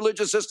of those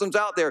religious systems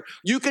out there.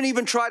 You can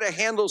even try to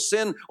handle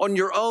sin on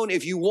your own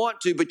if you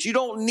want to, but you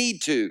don't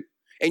need to.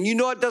 And you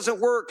know it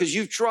doesn't work because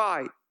you've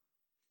tried.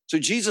 So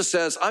Jesus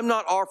says, I'm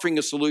not offering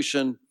a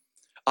solution.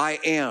 I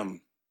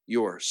am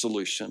your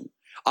solution.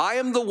 I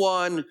am the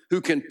one who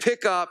can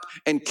pick up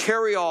and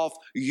carry off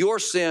your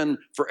sin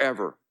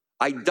forever.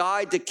 I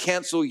died to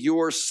cancel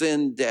your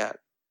sin debt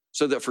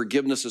so that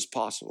forgiveness is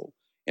possible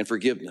and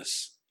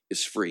forgiveness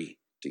is free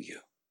to you.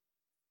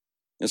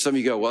 And some of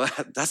you go, well,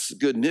 that's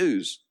good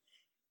news.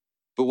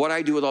 But what do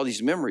I do with all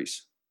these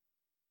memories?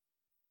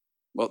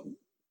 Well,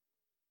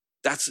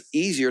 that's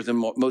easier than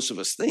most of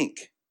us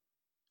think.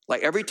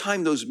 Like every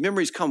time those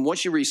memories come,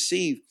 once you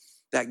receive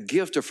that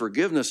gift of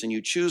forgiveness and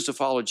you choose to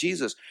follow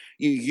Jesus,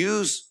 you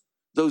use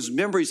those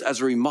memories as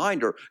a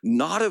reminder,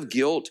 not of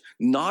guilt,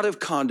 not of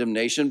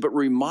condemnation, but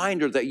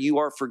reminder that you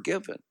are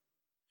forgiven.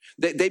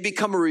 They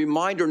become a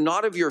reminder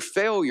not of your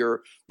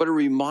failure, but a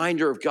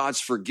reminder of God's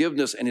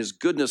forgiveness and his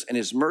goodness and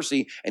his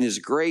mercy and his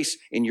grace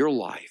in your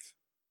life.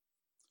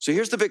 So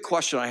here's the big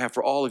question I have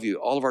for all of you,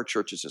 all of our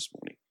churches this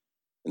morning.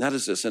 And that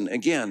is this. And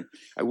again,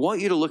 I want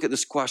you to look at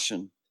this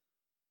question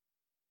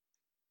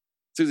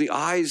through the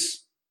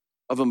eyes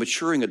of a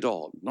maturing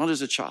adult, not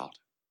as a child.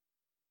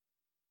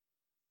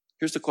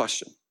 Here's the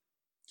question.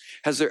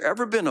 Has there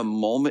ever been a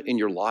moment in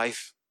your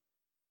life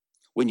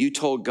when you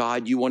told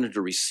God you wanted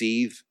to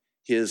receive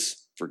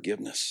his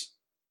forgiveness?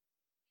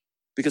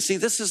 Because see,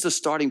 this is the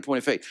starting point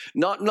of faith.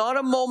 Not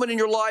a moment in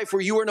your life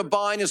where you were in a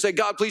bind and said,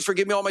 God, please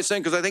forgive me all my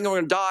sin because I think I'm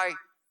going to die.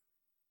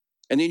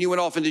 And then you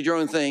went off and did your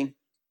own thing.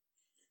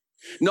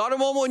 Not a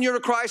moment when you're in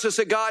a crisis and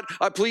said, God,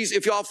 please,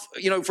 if y'all,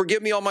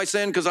 forgive me all my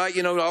sin because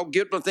I'll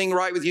get the thing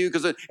right with you.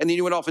 And then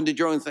you went off and did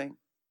your own thing.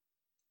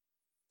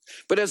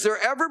 But has there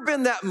ever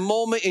been that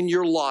moment in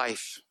your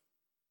life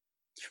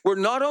where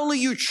not only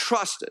you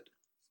trusted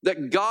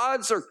that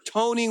God's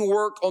atoning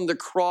work on the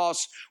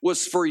cross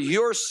was for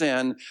your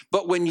sin,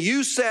 but when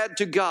you said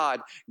to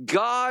God,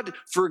 God,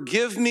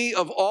 forgive me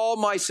of all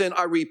my sin.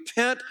 I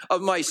repent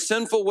of my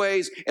sinful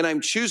ways and I'm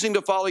choosing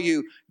to follow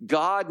you.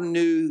 God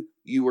knew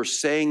you were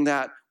saying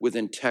that with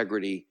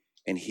integrity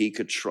and he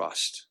could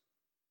trust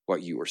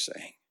what you were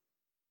saying.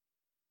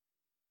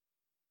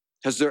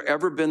 Has there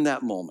ever been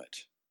that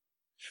moment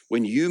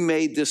when you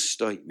made this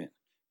statement,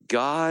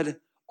 God,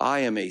 I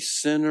am a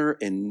sinner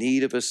in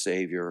need of a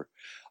Savior.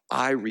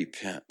 I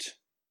repent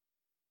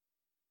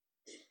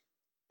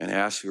and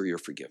ask for your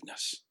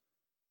forgiveness.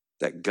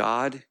 That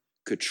God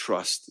could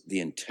trust the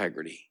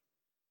integrity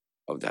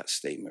of that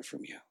statement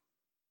from you.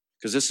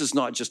 Because this is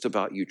not just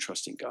about you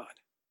trusting God,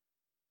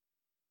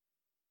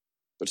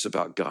 but it's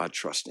about God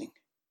trusting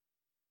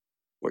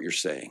what you're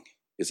saying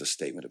is a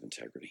statement of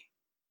integrity.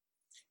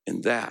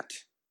 And that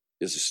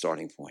is the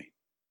starting point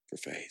for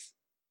faith.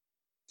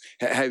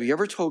 Have you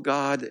ever told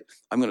God,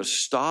 I'm going to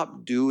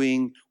stop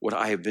doing what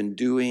I have been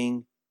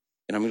doing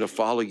and I'm going to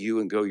follow you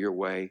and go your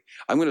way?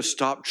 I'm going to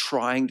stop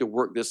trying to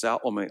work this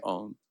out on my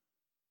own.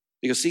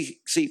 Because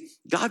see,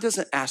 God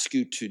doesn't ask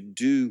you to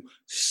do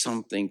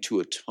something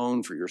to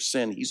atone for your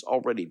sin. He's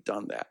already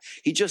done that.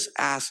 He just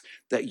asks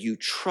that you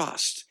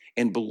trust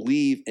and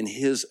believe in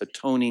his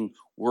atoning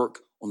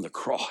work on the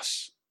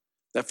cross.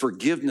 That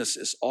forgiveness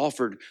is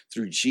offered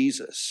through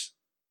Jesus.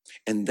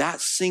 And that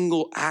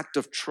single act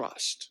of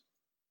trust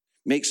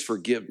makes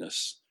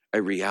forgiveness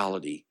a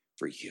reality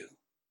for you.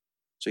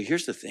 So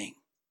here's the thing.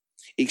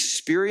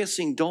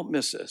 Don't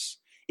miss this,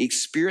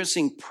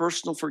 experiencing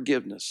personal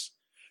forgiveness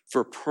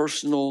for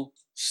personal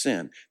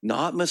sin,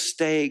 not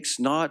mistakes,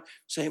 not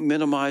saying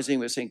minimizing,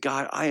 but saying,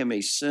 God, I am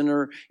a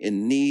sinner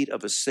in need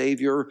of a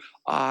Savior.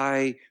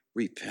 I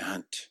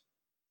repent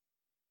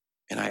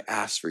and I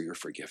ask for your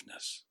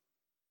forgiveness.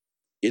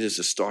 It is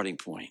a starting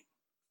point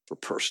for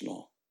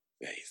personal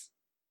faith.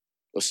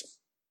 Listen,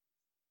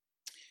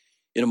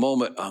 in a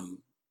moment,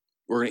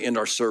 we're going to end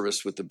our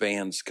service with the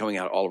bands coming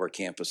out all of our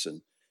campus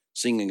and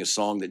singing a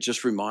song that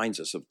just reminds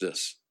us of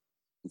this.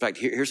 In fact,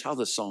 here's how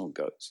the song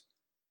goes.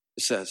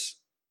 It says,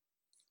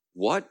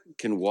 what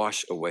can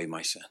wash away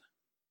my sin?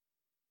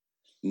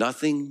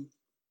 Nothing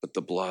but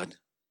the blood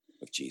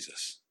of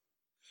Jesus.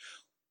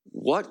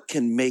 What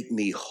can make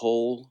me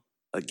whole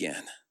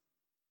again?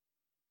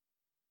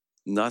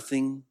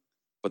 Nothing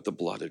but the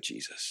blood of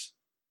Jesus.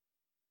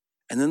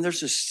 And then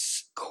there's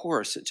this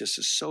chorus that just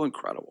is so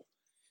incredible.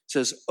 It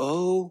says,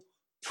 oh,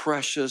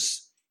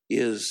 precious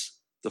is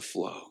the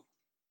flow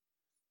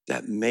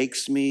that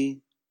makes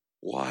me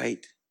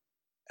white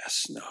as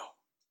snow.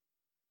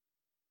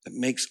 That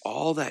makes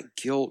all that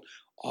guilt,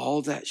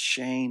 all that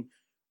shame,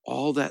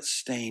 all that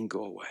stain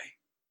go away.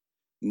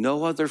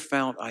 No other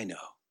fount I know.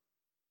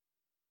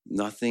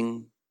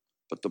 Nothing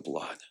but the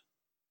blood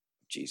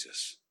of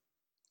Jesus.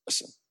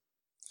 Listen,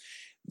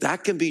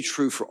 that can be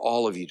true for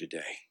all of you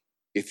today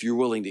if you're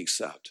willing to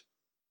accept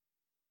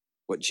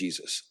what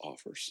Jesus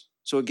offers.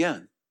 So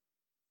again,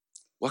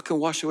 what can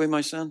wash away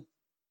my sin?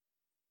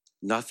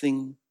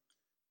 Nothing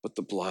but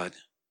the blood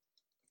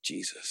of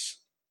Jesus.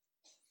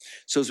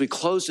 So as we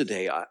close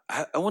today,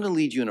 I want to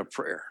lead you in a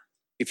prayer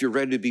if you're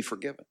ready to be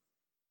forgiven.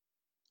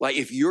 Like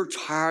if you're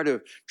tired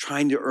of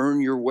trying to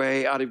earn your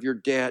way out of your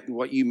debt and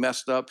what you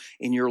messed up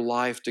in your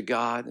life to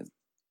God, and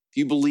if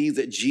you believe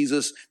that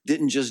Jesus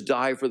didn't just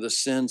die for the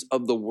sins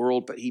of the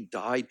world, but he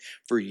died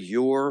for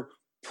your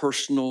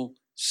personal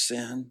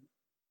sin,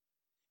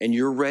 and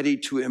you're ready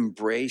to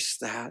embrace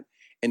that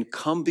and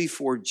come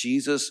before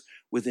Jesus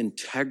with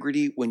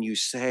integrity when you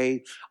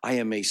say, I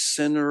am a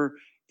sinner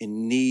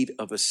in need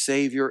of a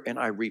Savior and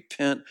I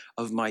repent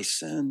of my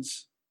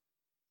sins.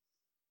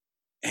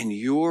 And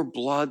your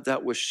blood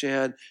that was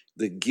shed,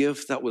 the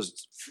gift that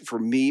was for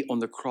me on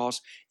the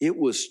cross, it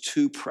was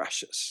too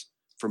precious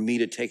for me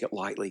to take it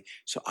lightly.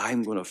 So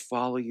I'm going to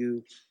follow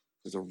you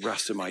for the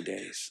rest of my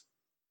days.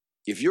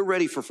 If you're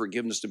ready for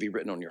forgiveness to be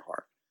written on your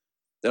heart,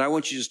 then I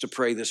want you just to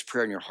pray this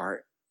prayer in your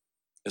heart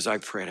as I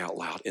pray it out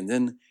loud. And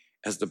then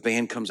as the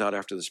band comes out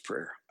after this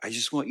prayer, I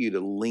just want you to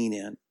lean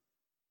in and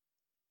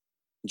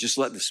just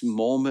let this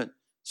moment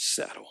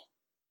settle.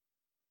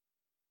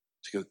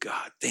 To go,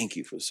 God, thank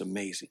you for this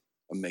amazing,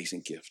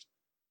 amazing gift.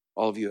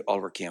 All of you at all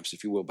of our camps,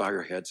 if you will, bow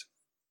your heads.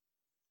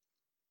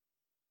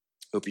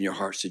 Open your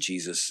hearts to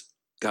Jesus.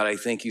 God, I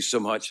thank you so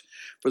much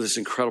for this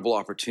incredible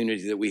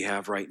opportunity that we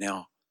have right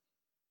now.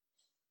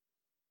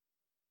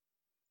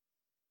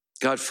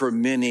 God, for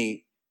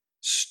many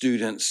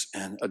students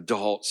and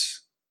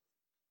adults,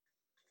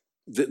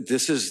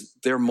 this is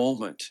their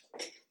moment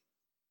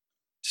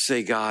to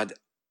say, God,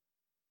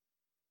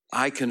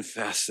 I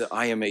confess that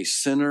I am a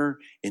sinner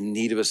in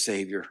need of a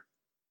Savior.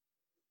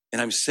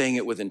 And I'm saying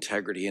it with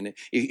integrity. And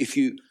if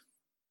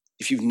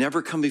you've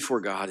never come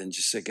before God and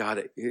just say,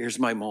 God, here's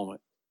my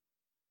moment,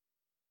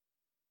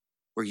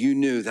 where you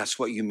knew that's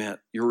what you meant,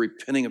 you're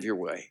repenting of your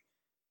way,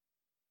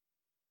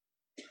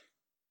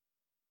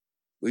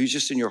 will you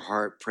just in your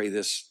heart pray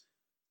this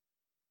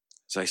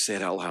as I say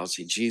it out loud?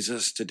 Say,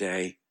 Jesus,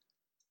 today,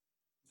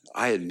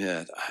 I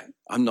admit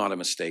I'm not a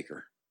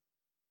mistaker.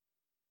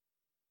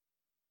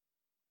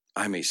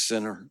 I'm a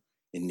sinner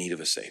in need of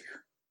a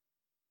Savior.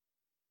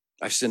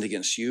 I've sinned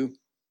against you.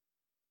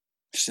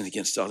 I've sinned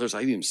against others.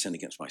 I've even sinned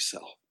against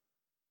myself.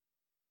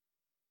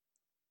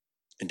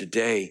 And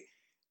today,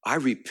 I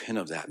repent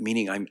of that,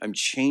 meaning I'm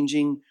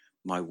changing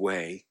my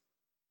way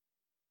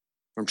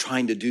from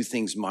trying to do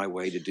things my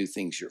way to do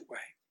things your way.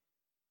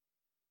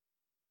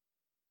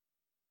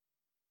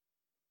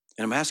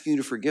 And I'm asking you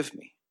to forgive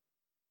me.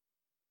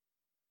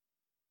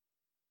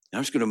 And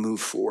I'm just going to move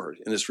forward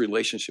in this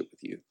relationship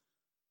with you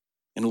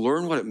and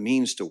learn what it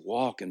means to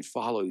walk and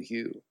follow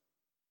you.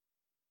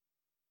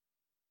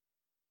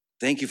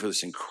 Thank you for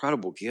this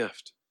incredible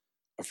gift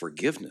of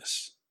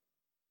forgiveness.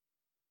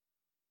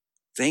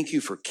 Thank you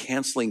for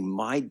canceling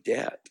my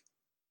debt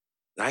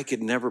that I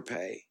could never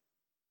pay.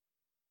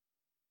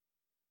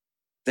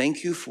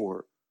 Thank you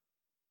for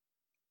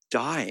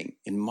dying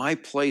in my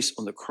place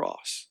on the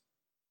cross,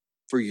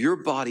 for your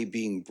body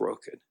being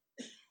broken,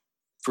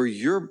 for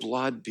your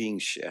blood being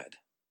shed.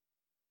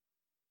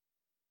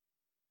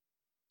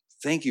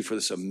 Thank you for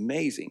this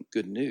amazing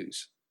good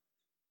news.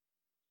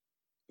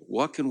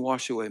 What can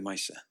wash away my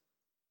sin?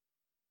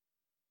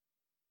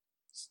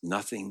 It's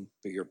nothing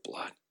but your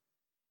blood.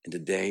 And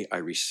today I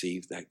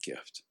receive that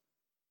gift.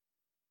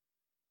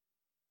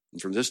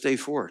 And from this day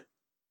forward,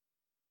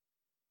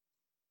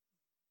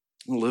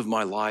 I'm going to live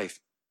my life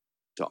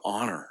to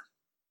honor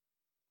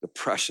the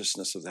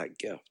preciousness of that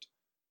gift.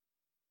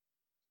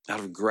 Out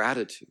of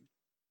gratitude,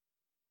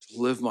 to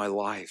live my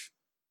life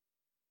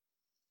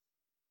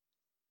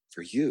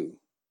for you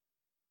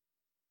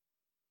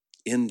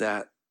in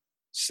that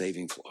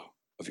saving flow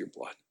of your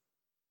blood.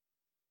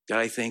 God,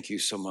 I thank you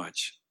so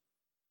much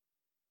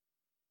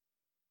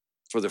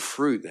for the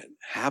fruit that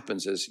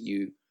happens as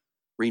you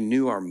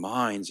renew our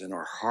minds and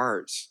our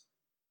hearts.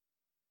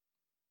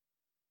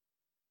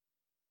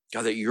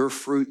 God, that your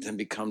fruit then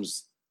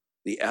becomes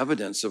the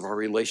evidence of our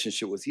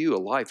relationship with you, a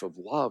life of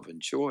love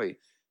and joy,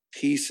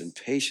 peace and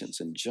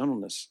patience and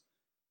gentleness,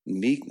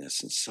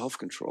 meekness and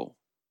self-control.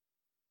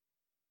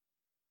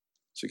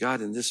 So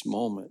God, in this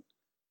moment,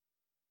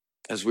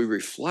 as we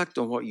reflect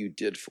on what you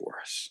did for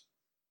us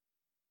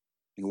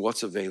and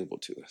what's available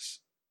to us,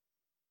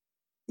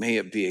 may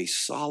it be a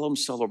solemn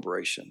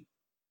celebration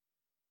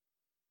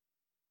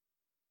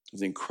of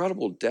the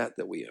incredible debt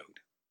that we owed,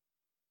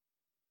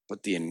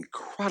 but the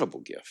incredible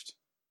gift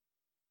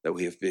that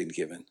we have been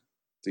given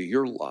through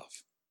your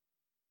love,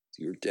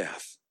 through your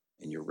death,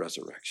 and your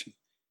resurrection.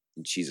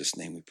 In Jesus'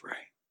 name we pray.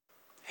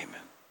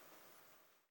 Amen.